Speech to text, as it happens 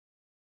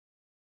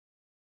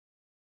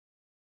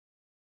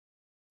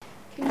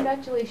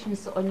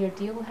Congratulations on your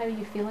deal. How are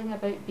you feeling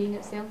about being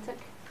at Celtic?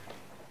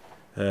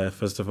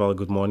 First of all,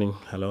 good morning.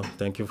 Hello,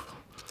 thank you.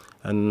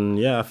 And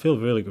yeah, I feel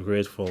really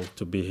grateful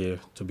to be here,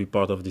 to be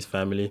part of this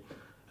family.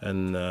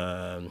 And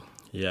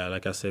yeah,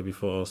 like I said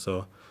before,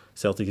 also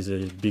Celtic is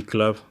a big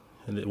club,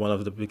 and one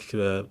of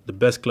the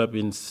best club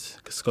in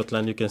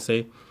Scotland, you can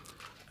say.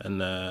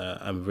 And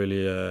I'm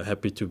really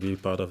happy to be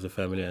part of the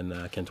family, and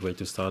I can't wait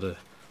to start it.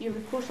 You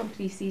report on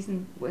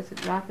pre-season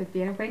with Rapid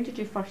there. When did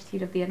you first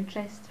hear of the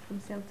interest from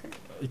Celtic?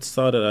 It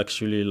started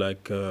actually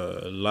like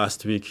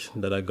last week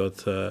that I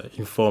got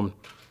informed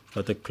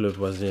that the club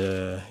was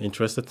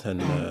interested,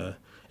 and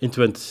it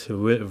went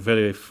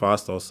very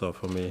fast also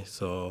for me.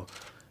 So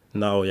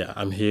now, yeah,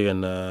 I'm here,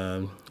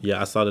 and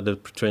yeah, I started the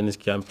training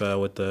camp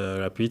with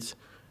Rapid,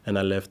 and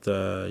I left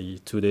 2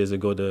 days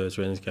ago the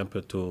training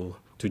camp to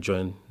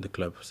join the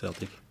club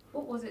Celtic.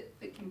 What was it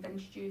that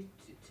convinced you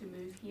to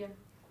move here?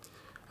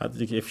 I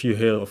think if you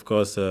hear, of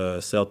course,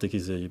 Celtic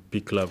is a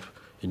big club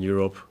in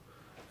Europe,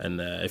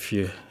 and if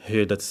you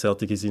hear that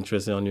Celtic is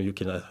interested in you, you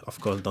can, of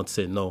course, not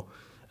say no.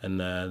 And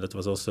that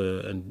was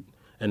also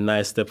a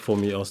nice step for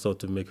me also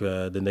to make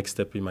the next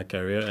step in my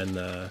career. And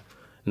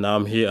now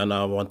I'm here, and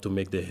I want to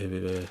make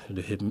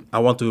I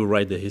want to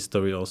write the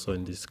history also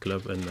in this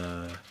club. And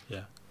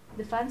yeah.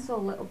 The fans saw a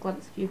little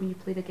glimpse of you when you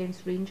played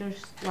against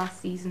Rangers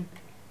last season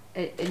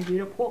in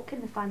Europe. What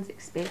can the fans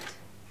expect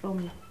from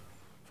you?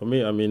 For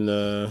me, I mean,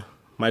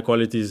 my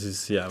qualities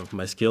is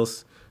my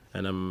skills,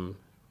 and I'm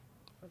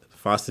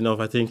fast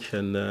enough, I think,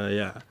 and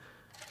yeah,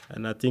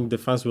 and I think the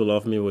fans will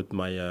love me with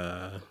my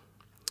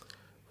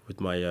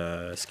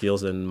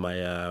skills and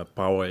my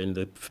power in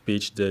the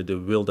pitch,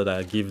 the will that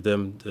I give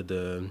them,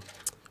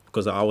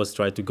 because I always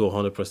try to go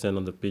 100%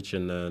 on the pitch,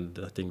 and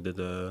I think that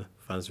the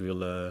fans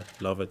will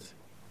love it.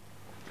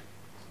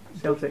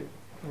 Celtic.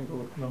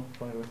 No,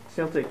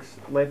 Celtic's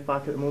left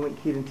back at the moment,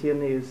 Kieran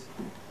Tierney, is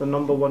the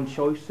 #1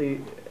 choice. So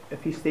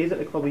if he stays at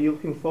the club, are you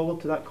looking forward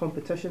to that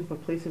competition for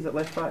places at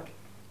left back?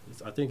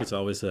 I think it's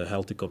always a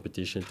healthy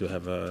competition to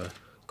have a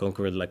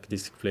concurrent like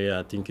this player.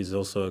 I think he's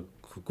also a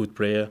good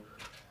player.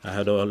 I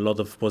had a lot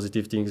of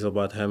positive things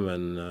about him,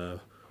 and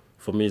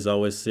for me, it's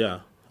always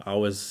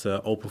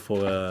open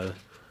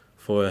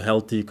for a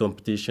healthy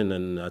competition.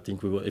 And I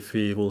think if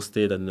he will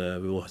stay, then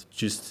we will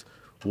just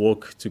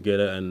work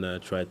together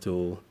and try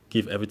to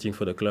give everything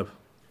for the club.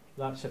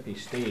 That's if he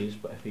stays,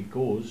 but if he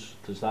goes,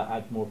 does that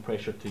add more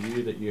pressure to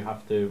you that you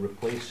have to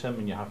replace him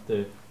and you have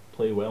to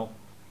play well?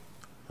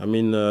 I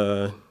mean,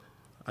 I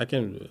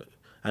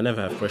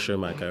never have pressure in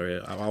my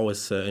career. I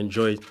always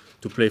enjoy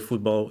to play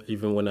football,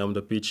 even when I'm on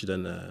the pitch.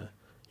 Then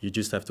you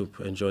just have to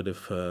enjoy the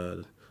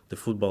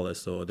football.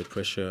 So the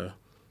pressure,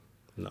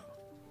 no.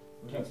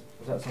 Was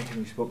that something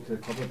you spoke to the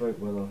club about,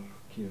 whether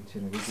Kieran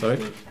Tierney would Sorry?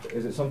 be staying?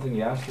 Is it something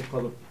you asked the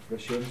club for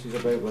assurances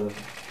about, whether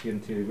Kieran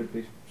Tierney would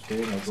be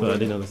staying or going? So I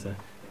didn't understand.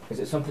 Is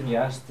it something you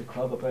asked the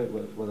club about,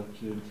 whether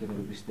Kieran Tierney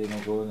would be staying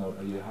or going, or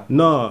are you happy?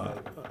 No,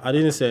 I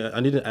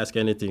didn't ask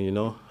anything, you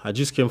know. I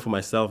just came for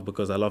myself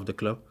because I love the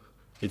club.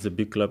 It's a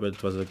big club, and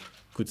it was a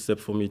good step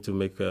for me to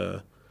make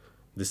the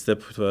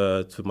step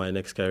to my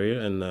next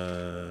career. And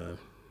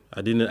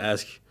I didn't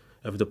ask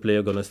if the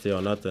player gonna stay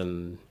or not.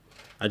 And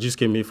I just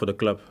came here for the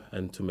club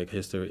and to make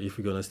history. If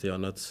we're gonna stay or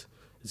not,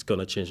 it's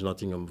gonna change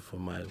nothing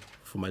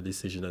for my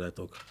decision that I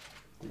took.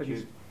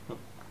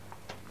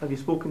 Have you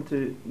spoken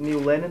to Neil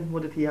Lennon?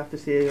 What did he have to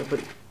say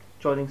about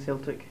joining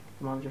Celtic,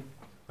 the manager?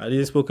 I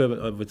didn't speak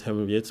with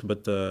him yet,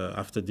 but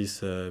after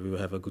this we will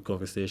have a good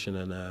conversation,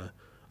 and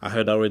I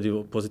heard already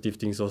positive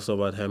things also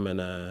about him, and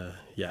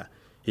yeah,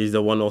 he's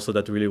the one also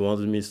that really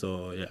wanted me,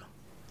 so yeah.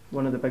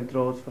 One of the big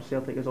draws for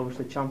Celtic is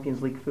obviously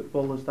Champions League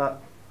football. Is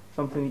that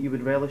something that you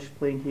would relish,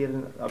 playing here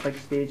in a big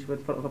stage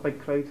with front of a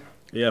big crowd?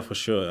 Yeah, for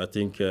sure. I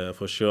think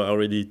for sure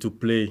already to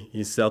play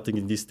in Celtic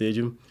in this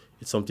stadium,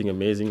 it's something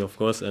amazing, of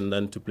course, and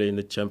then to play in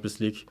the Champions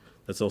League,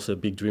 that's also a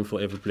big dream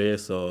for every player.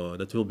 So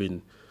that will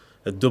be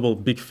a double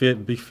big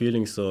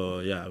feeling. So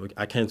yeah,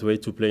 I can't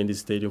wait to play in this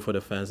stadium for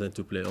the fans and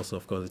to play also,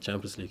 of course, the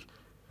Champions League.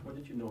 What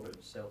did you know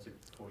about Celtic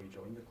before you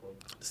joined the club?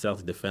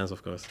 Celtic, the fans,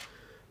 of course.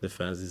 The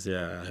fans is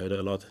I heard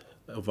a lot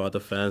about the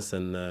fans,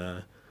 and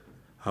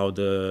how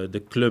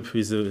the club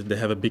is. They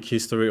have a big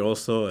history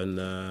also, and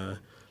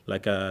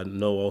like I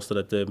know also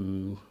that they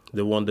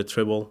won the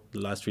treble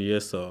the last 3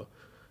 years. So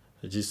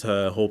I just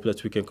hope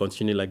that we can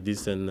continue like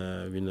this and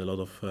win a lot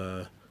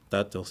of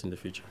titles in the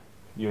future.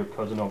 Your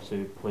cousin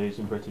obviously plays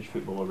in British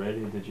football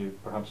already. Did you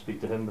perhaps speak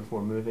to him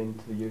before moving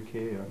to the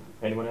UK, or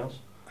anyone else?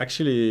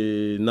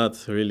 Actually,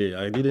 not really.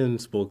 I didn't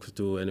spoke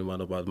to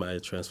anyone about my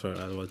transfer.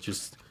 I was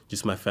just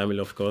my family,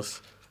 of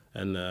course.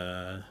 And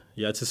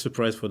yeah, it's a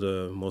surprise for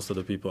most of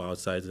the people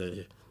outside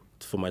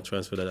for my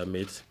transfer that I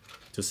made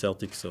to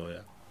Celtic. So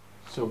yeah.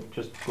 So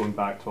just going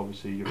back to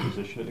obviously your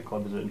position at the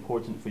club, is it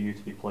important for you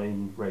to be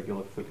playing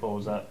regular football?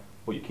 Is that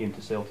what you came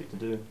to Celtic to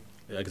do?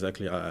 Yeah,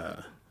 exactly.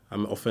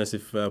 I'm an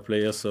offensive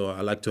player, so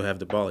I like to have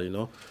the ball, you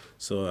know.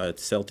 So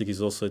Celtic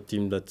is also a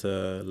team that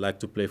like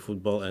to play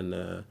football,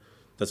 and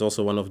that's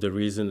also one of the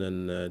reasons.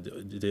 And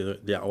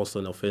they are also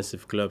an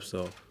offensive club,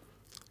 so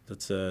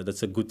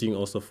that's a good thing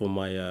also for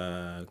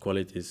my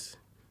qualities,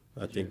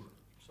 I think.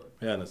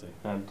 Yeah, that's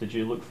it. Did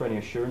you look for any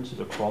assurances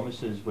or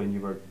promises when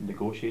you were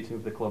negotiating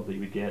with the club that you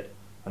would get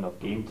enough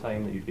game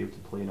time, that you'd be able to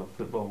play enough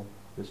football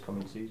this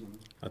coming season?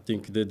 I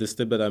think the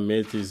step that I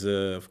made is,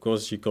 of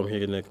course, you come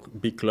here in a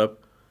big club.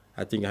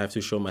 I think I have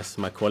to show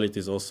my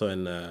qualities also,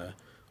 and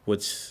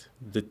with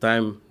the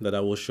time that I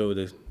will show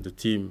the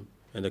team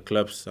and the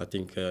clubs, I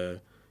think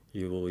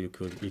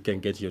you can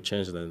get your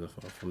chance then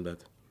from that.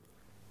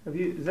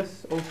 Is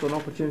this also an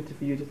opportunity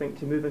for you, do you think,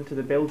 to move into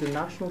the Belgian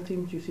national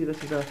team? Do you see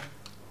this as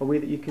a way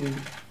that you can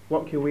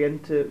work your way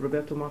into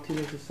Roberto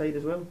Martinez's side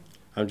as well?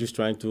 I'm just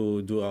trying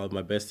to do all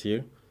my best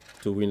here,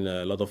 to win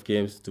a lot of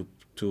games,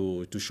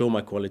 to show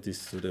my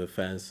qualities to the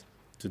fans,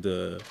 to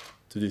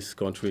this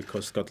country,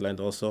 Scotland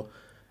also,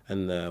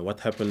 and what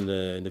happened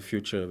in the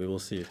future, we will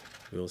see.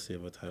 We will see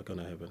what's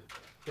gonna happen.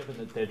 Given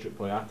that Dedrick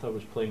Boyata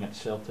was playing at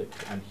Celtic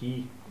and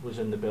he was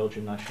in the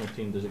Belgian national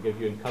team, does it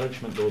give you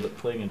encouragement though that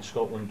playing in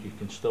Scotland you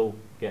can still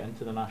get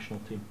into the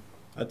national team?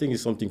 I think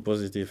it's something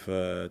positive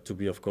to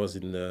be, of course,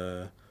 in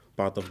the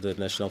part of the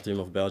national team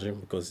of Belgium,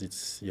 because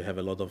you have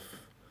a lot of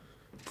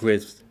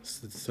great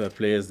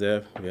players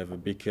there. We have a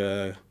big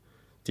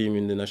team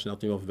in the national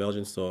team of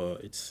Belgium, so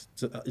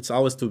it's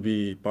always to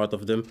be part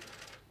of them.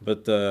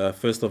 But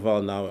first of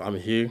all, now I'm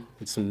here.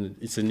 It's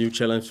a new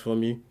challenge for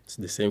me. It's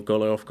the same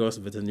color, of course,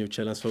 but a new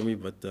challenge for me.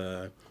 But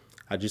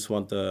I just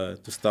want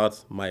to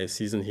start my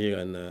season here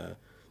and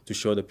to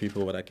show the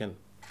people what I can.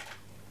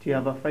 Do you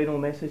have a final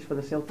message for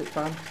the Celtic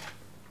fans?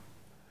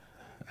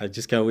 I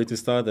just can't wait to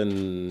start,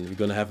 and we're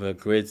gonna have a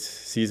great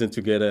season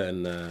together,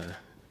 and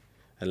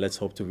let's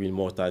hope to win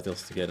more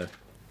titles together.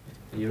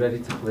 Are you ready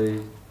to play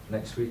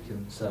next week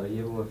in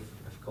Sarajevo if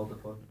called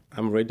upon?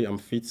 I'm ready, I'm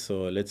fit,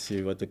 so let's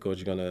see what the coach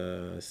is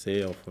gonna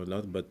say or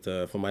not. But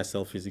for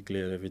myself,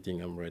 physically and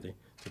everything, I'm ready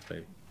to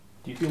play.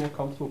 Do you feel more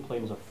comfortable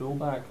playing as a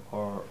fullback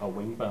or a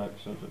wing back?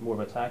 So is it more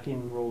of an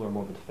attacking role or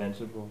more of a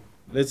defensive role?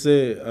 Let's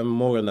say I'm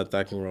more an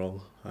attacking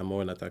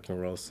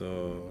role.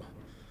 So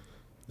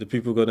the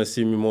people gonna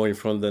see me more in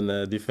front than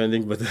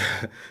defending, but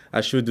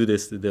I should do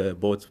the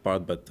both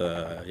part. But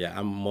yeah,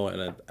 I'm more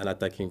an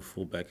attacking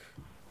fullback.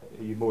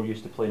 Are you more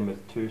used to playing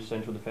with 2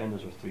 central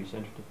defenders or 3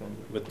 central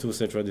defenders? With 2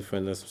 central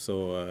defenders,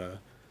 so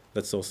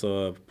that's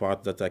also a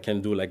part that I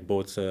can do, like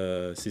both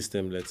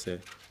system, let's say,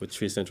 with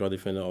 3 central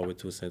defenders or with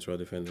 2 central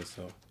defenders.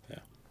 So yeah.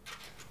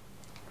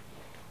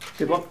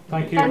 Good luck.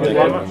 Thank you Thank very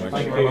you. much.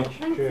 Thank you very much.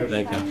 Cheers.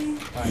 Thank you.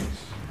 Thanks.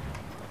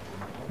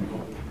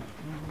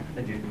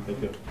 Thank you.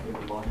 Thank you.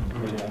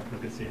 Yeah,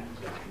 good to see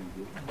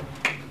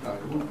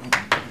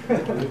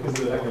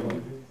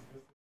you.